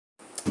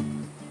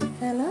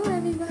Hello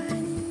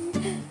everybody,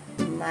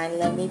 my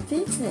lovely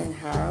peeps, and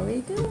how are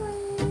we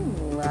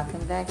doing?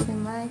 Welcome back to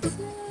my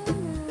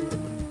channel.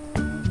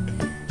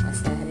 I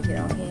said I had to get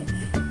on here,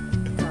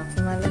 talk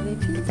to my lovely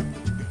peeps.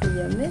 Do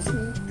you miss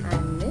me? I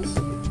miss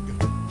you.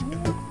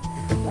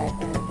 Like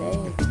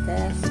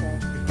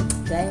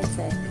Dave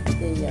said,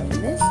 do you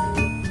miss me?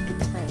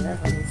 I love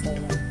when he say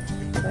that.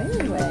 But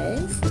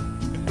anyways,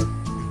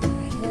 I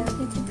have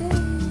here today.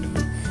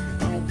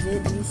 I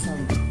did me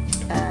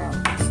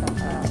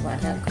I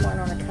have corn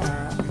on the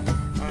cob.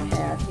 I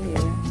have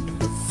here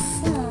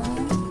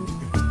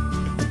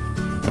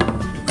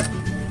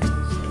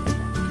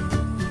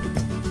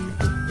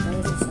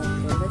those are some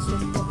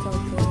delicious potato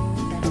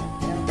beans. I have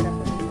bell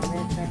peppers and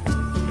red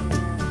peppers in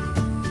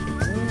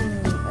there.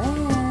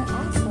 And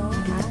also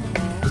I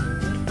have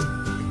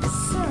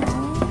some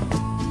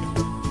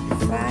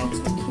fried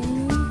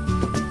zucchini,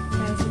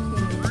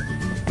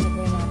 and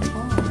then my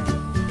corn.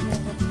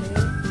 Isn't that good?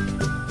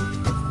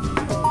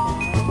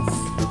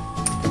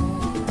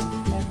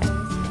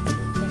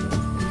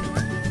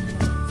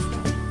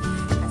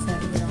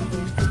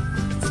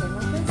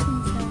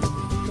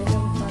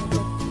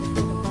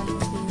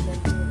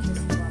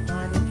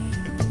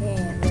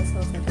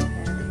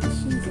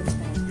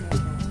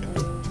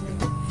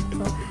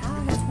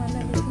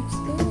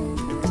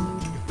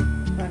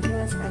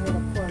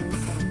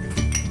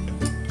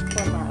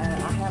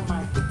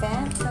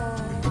 Fanta.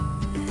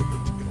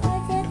 I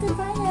got the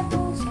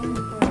pineapples and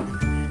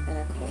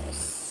of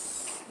course,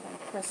 I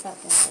press up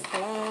in the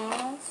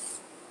glass.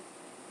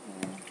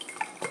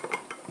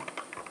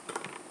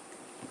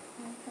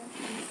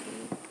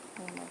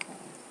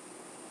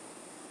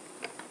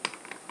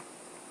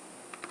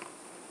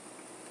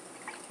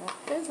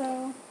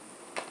 Fizzle.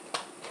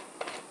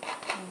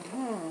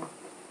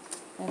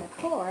 And of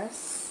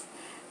course,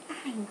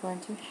 I'm going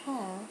to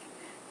have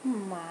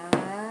my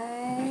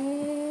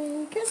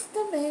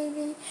crystal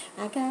baby.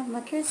 I got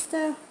my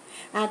crystal.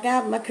 I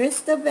got my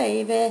crystal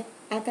baby.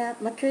 I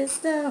got my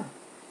crystal.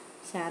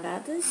 Shout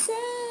out to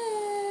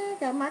Sam.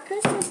 Got my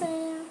crystal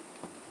Sam.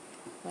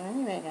 Well,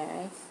 anyway,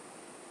 guys.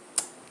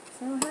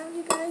 So how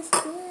you guys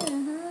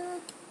been, huh?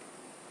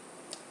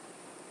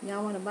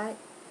 Y'all want a bite?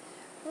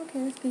 Okay,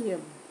 let's give you a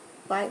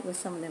bite with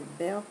some of them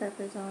bell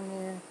peppers on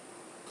there.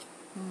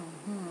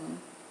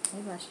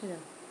 Maybe I should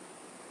have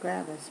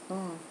grabbed a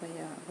spoon for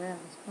y'all. Grab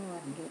a spoon, I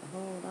can get a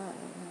whole lot of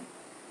that.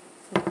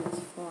 Instead of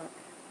this fork.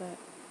 But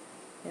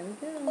there we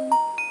go.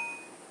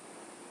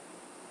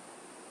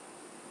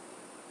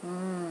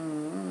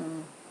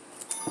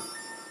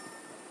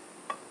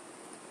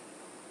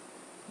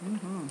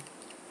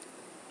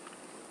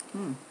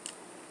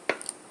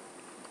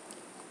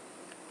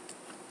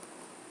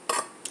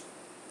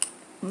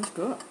 It's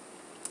good.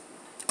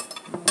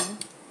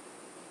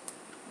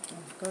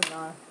 It's good,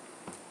 guys.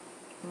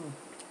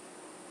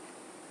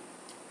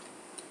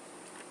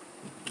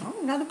 I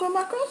gotta put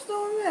my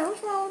crystal in there.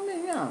 What's wrong with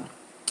me, y'all?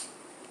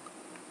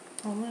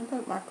 I'm gonna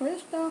put my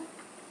crystal.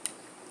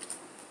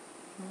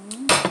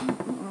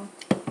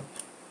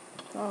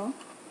 So,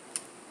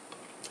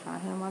 I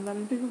have my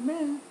lovely people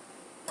been.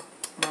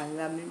 My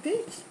lovely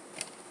peeps.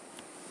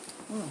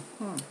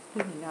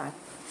 Pretty nice.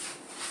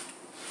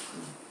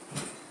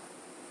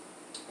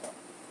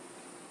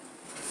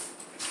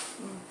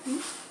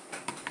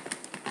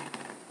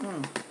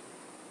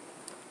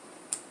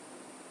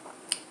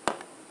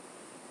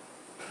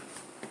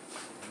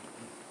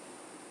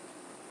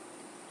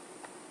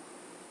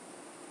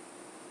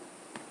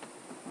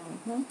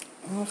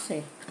 Let's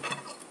see.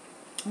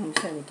 Let me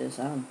tell you this.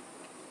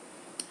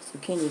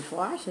 Zucchini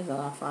squash is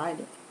all I fried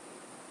it.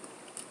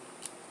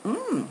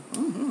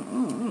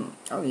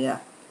 Oh yeah.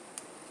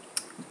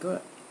 It's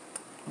good.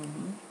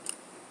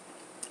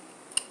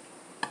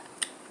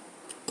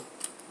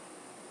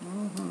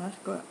 That's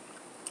good.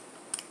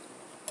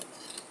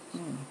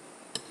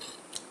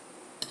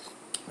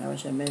 I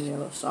wish I made me a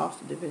little sauce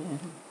to dip it in.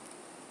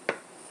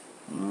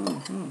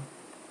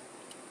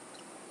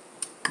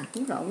 I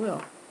think I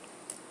will.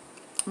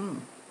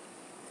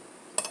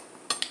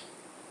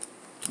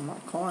 My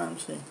corn,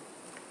 see.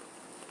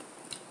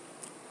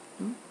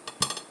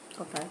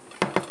 Okay.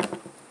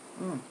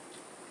 Well,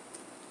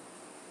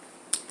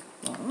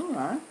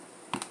 alright.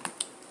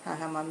 I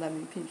have my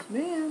lovely peeps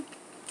been.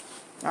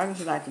 I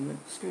just like to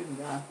excuse me,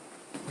 guys.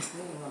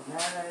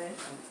 Mayonnaise.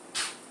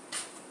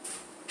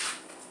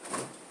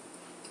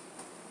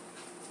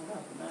 I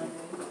got the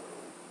mayonnaise.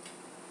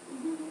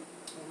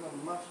 A little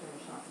mustard or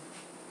something.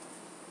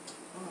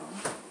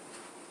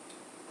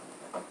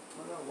 A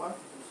little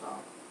Worcestershire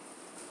sauce.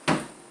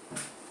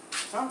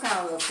 Some kind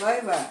of little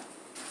flavor.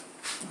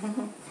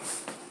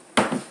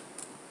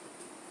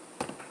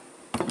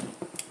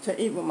 To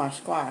eat with my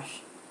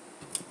squash.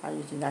 I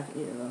usually like to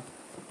eat a little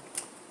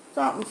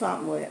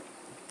something with it.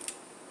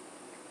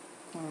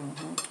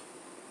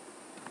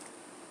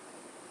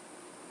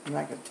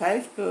 Like it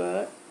tastes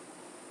good.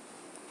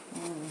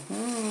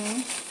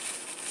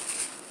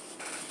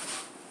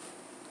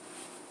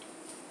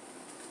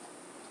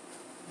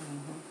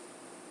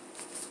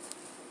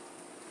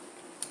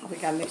 I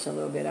think I mixed a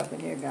little bit up in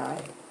here,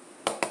 guys.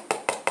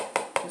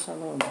 Just a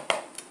little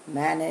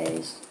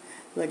mayonnaise.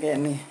 Look at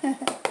me.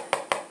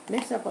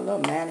 Mix up a little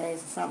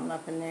mayonnaise or something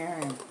up in there,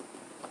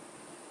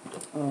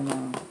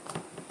 and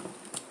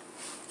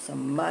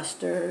some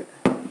mustard.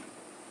 A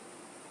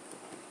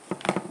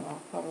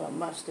couple of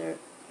mustard.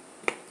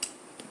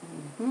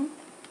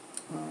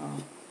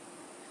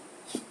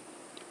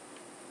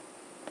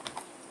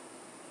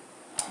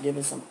 Give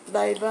it some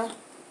flavor.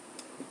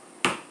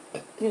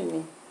 Excuse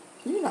me.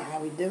 You know how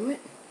we do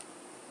it.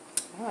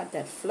 I like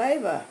that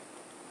flavor.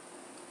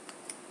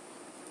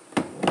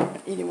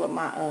 Eat it with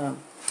my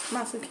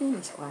my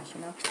zucchini squash,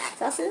 you know.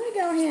 So I said, let me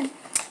go ahead and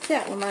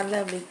chat with my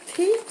lovely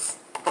peeps.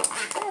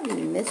 I've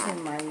been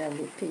missing my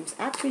lovely peeps.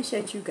 I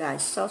appreciate you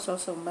guys so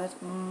much.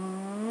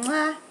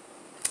 Mwah,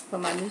 for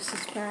my new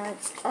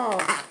subscribers. Oh,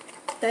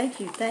 thank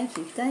you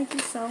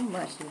so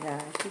much, you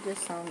guys. You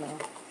just don't know.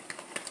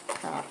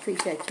 I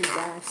appreciate you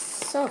guys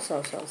so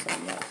much.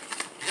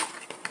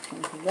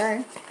 And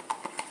today,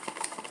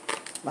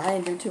 but I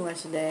didn't do too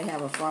much today. I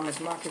have a farmer's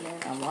market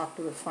in. I walked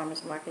through a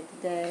farmer's market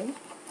today.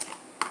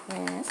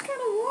 And it's kind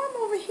of warm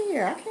over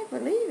here. I can't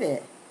believe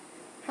it.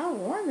 How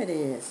warm it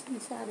is. Let me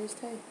see how this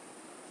tastes.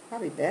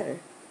 Probably better.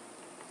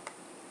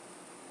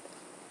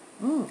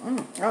 Oh,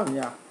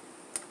 yeah.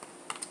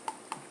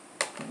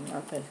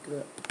 That tastes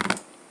good.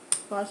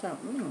 Try some.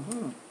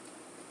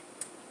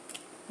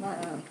 I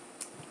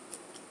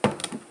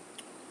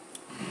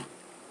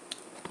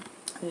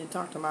need to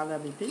talk to my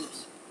lovely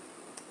peeps.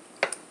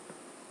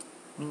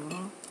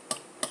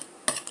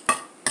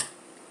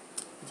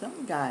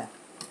 Some guy.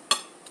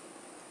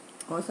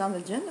 What's on the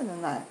agenda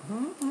tonight?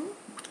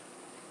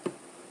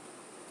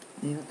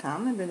 Leave a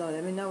comment below.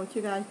 Let me know what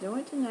you guys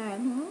doing tonight.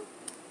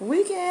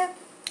 Weekend.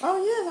 Oh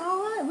yes, all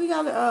right. We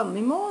got a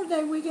Memorial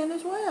Day weekend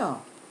as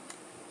well.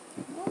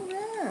 Oh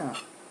yeah.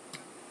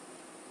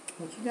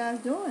 What you guys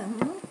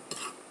doing?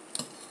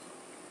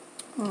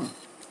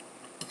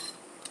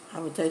 I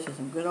would taste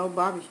some good old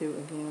barbecue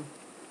again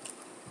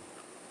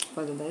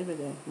for the Labor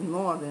Day.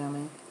 Memorial Day, I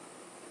mean.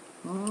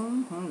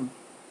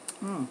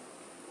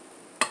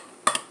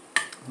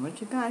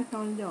 What you guys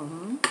gonna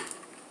do?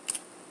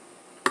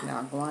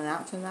 Y'all going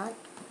out tonight?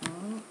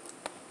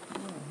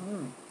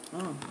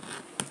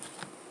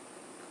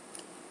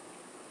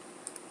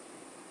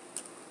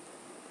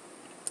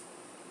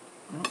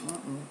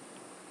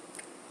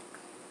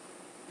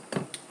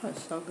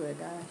 That's so good,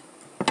 guys.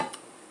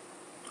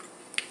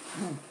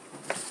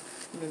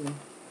 Really.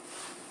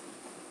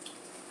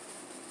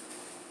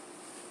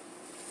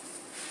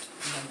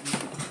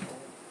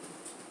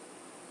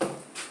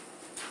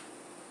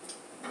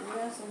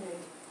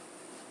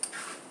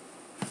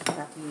 I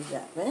have to use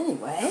that. But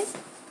anyways,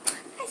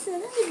 I said,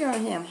 let me go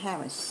ahead and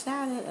have a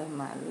shout out of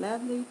my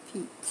lovely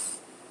peeps.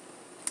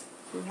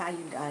 See how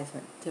you guys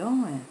are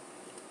doing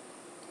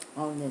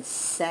on this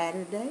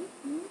Saturday.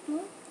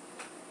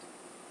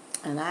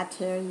 And I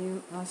tell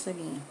you, once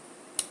again,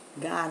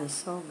 God is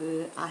so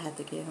good. I have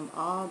to give him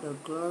all the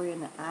glory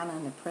and the honor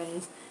and the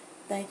praise.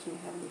 Thank you,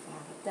 Heavenly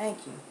Father.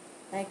 Thank you.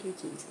 Thank you,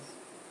 Jesus.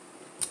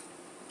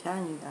 I'm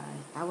telling you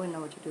guys, I wouldn't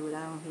know what to do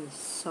without him. He's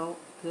so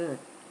good.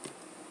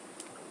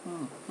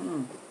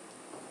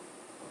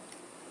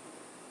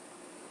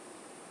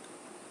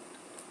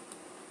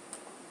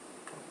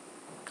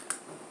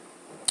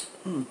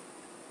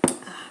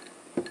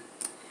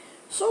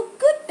 So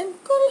good and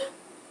good.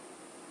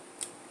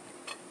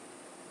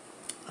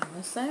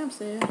 As Sam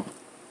said.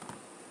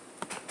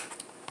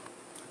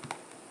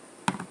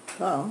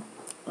 So,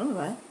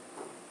 anyway.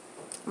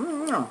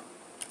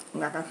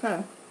 Like I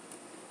said.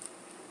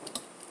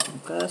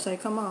 Because I say,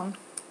 come on.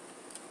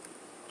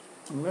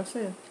 We'll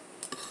see.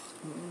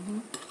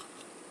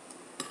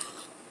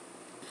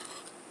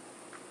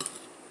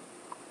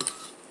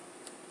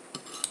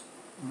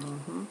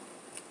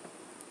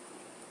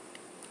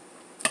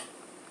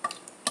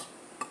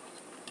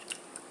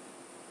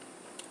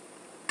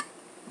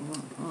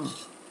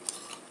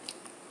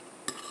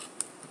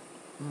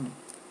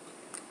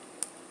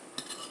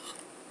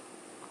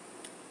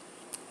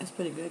 That's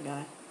pretty good,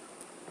 guys.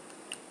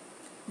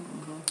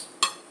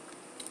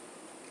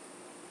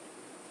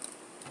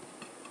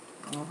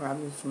 I'll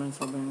probably use some minced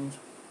beans.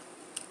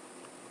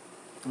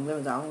 And there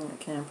was all in the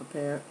can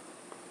prepared.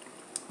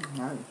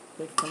 I just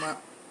picked them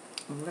up.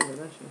 And look at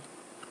this.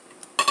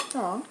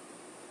 So,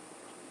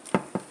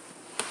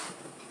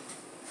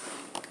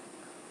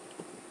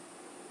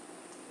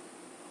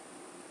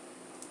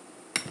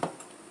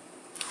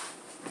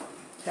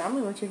 tell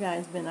me what you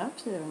guys been up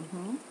to.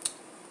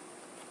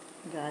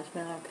 You guys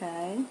been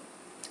okay?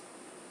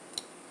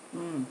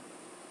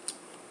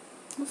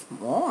 It's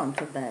warm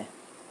today.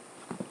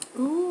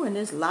 Ooh, and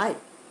this light.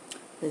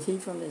 This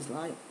heat from this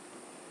light.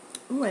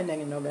 Ooh, ain't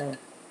making no better.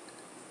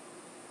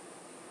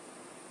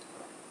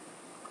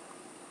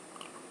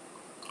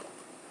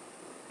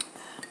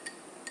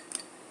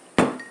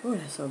 Ooh,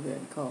 that's so good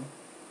and cold.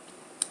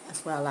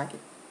 That's why I like it.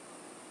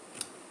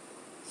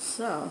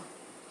 So,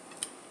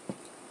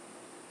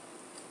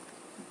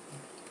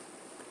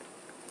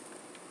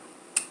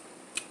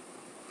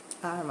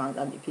 how have my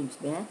lovely peeps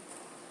been?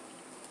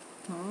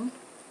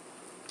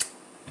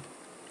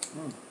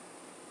 Mm.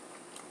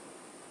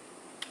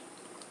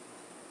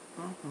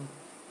 Mm-hmm.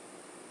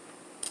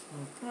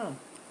 Okay.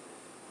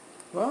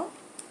 Well,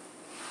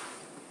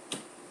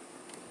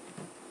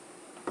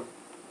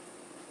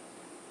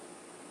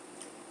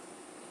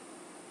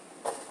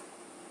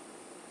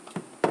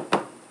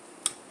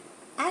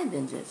 I've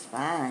been just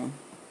fine.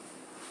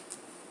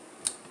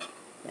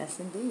 Yes,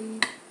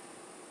 indeed.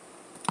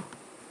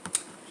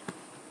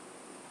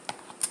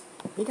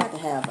 We got to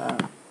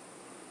have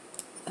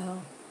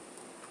oh,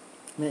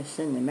 Miss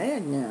Cindy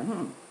Madden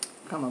now.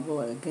 Come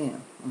aboard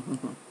again.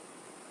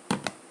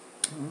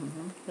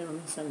 See what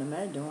Miss Cindy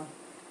Madden doing?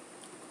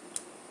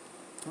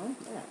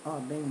 What's that? Oh,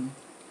 bean.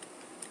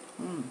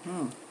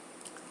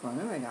 Well,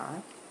 there we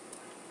go.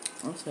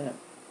 What's that?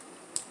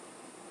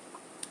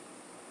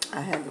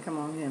 I had to come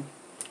on here.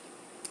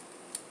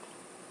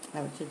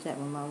 Have a chit chat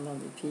with my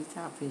lovely peeps.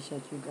 I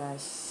appreciate you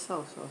guys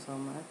so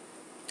much.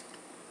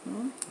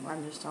 I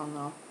just don't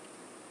know.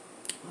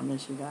 I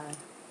miss you guys.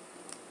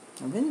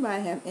 If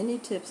anybody have any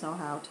tips on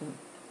how to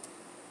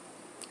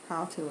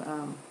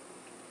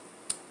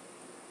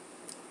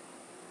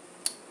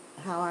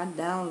how I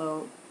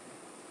download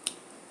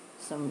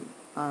some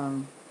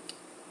what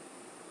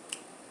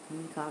do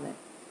you call it,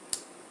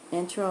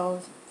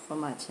 intros for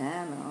my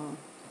channel,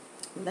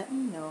 let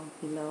me know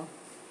below.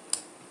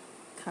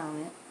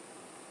 Comment.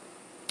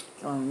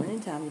 So in the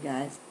meantime, you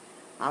guys,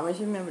 always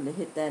remember to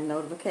hit that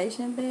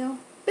notification bell,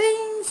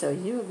 bing, so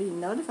you will be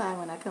notified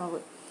when I come up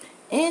with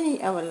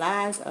any of our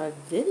lives or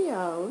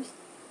videos.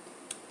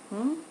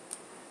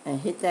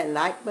 And hit that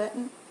like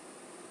button.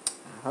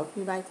 I hope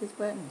you like this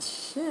button.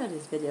 Share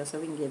this video so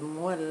we can get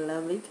more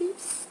lovely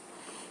peeps.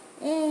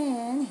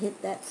 And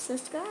hit that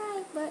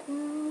subscribe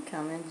button.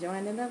 Come and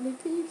join the lovely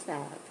peeps. I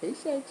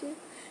appreciate you.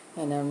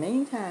 In the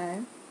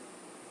meantime,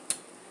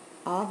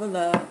 all the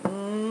love.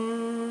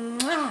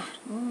 Mwah,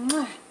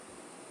 mwah.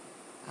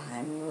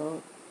 I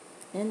will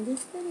end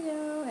this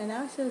video, and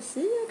I shall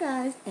see you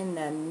guys in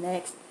the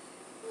next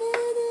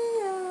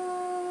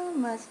video.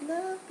 Much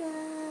love,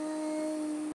 guys.